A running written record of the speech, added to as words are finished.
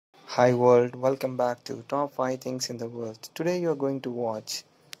Hi world, welcome back to Top 5 Things in the World. Today you are going to watch.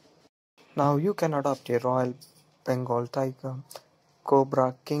 Now you can adopt a Royal Bengal tiger,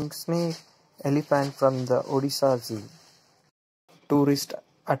 cobra, king snake, elephant from the Odisha Zoo. Tourist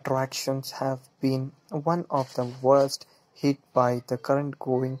attractions have been one of the worst hit by the current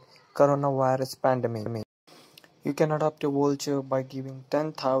going coronavirus pandemic. You can adopt a vulture by giving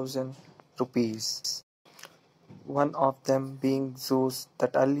 10,000 rupees. One of them being zoos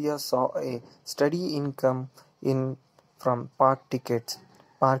that earlier saw a steady income in from park tickets,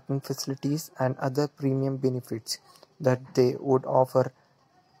 parking facilities and other premium benefits that they would offer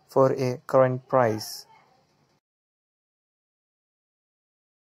for a current price.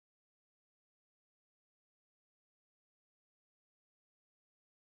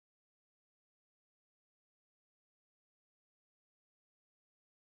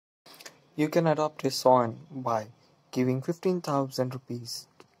 You can adopt a swan by giving 15,000 rupees.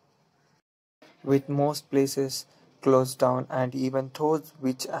 With most places closed down and even those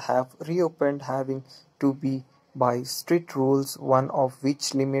which have reopened having to be by strict rules, one of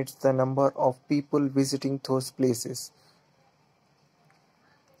which limits the number of people visiting those places.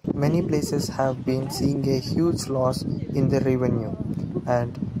 Many places have been seeing a huge loss in their revenue,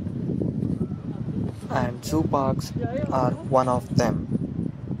 and zoo parks are one of them.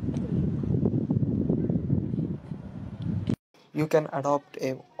 You can adopt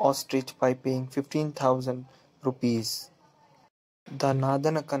a ostrich by paying 15,000 rupees. The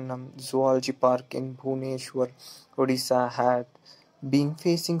Nandankanan Zoology Park in Bhubaneswar, Odisha had been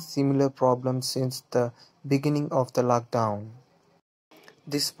facing similar problems since the beginning of the lockdown.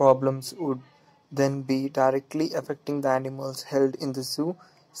 These problems would then be directly affecting the animals held in the zoo,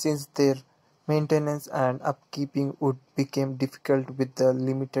 since their maintenance and upkeeping would become difficult with the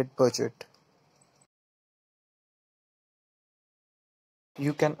limited budget.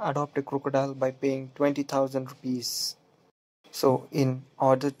 You can adopt a crocodile by paying 20,000 rupees. So, in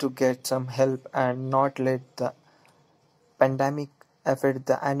order to get some help and not let the pandemic affect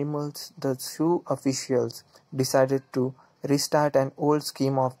the animals, the zoo officials decided to restart an old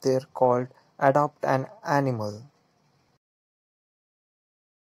scheme of theirs called Adopt-An-Animal.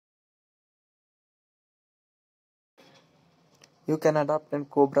 You can adopt a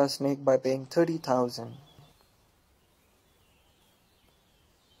cobra snake by paying 30,000.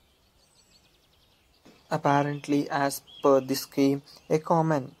 Apparently, as per this scheme, a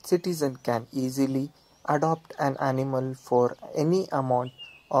common citizen can easily adopt an animal for any amount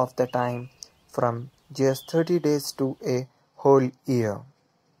of the time from just 30 days to a whole year.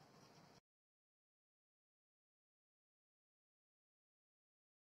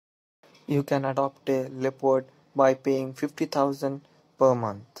 You can adopt a leopard by paying 50,000 per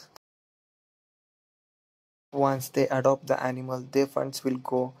month. Once they adopt the animal, their funds will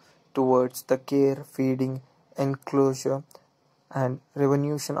go towards the care, feeding, enclosure, and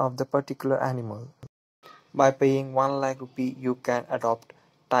revolution of the particular animal. By paying 1 lakh rupee, you can adopt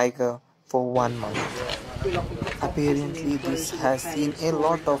tiger for 1 month. Apparently, this has seen a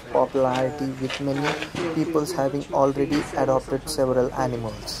lot of popularity with many people having already adopted several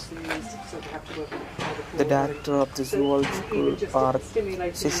animals. The director of the zoological park,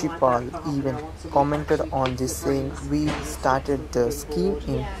 Shashipal, even commented on this, saying, "We started the scheme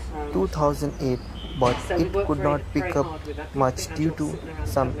in 2008, but it could not pick up much due to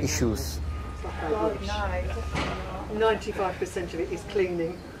some issues." God, no. 95% of it is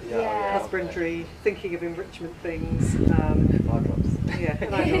cleaning, husbandry, thinking of enrichment things, and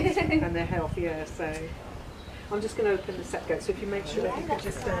their health, so I'm just going to open the set gate, so if you make sure that you can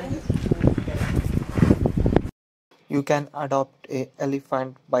just You can adopt an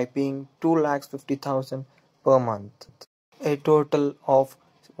elephant by paying 2,50,000 per month. A total of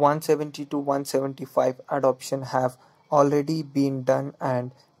 170 to 175 adoptions have already been done,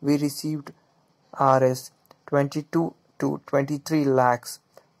 and we received Rs 22 to 23 lakhs.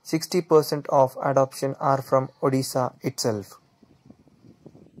 60% of adoption are from Odisha itself.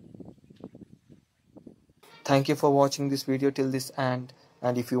 Thank you for watching this video till this end,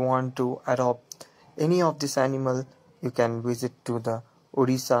 and if you want to adopt any of this animal, you can visit to the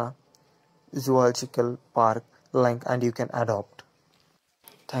Odisha Zoological Park link and you can adopt.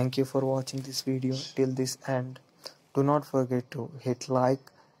 Thank you for watching this video till this end. Do not forget to hit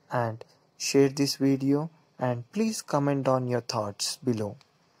like and share this video, and please comment on your thoughts below.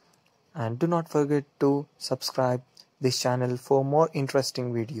 And do not forget to subscribe this channel for more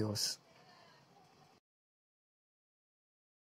interesting videos.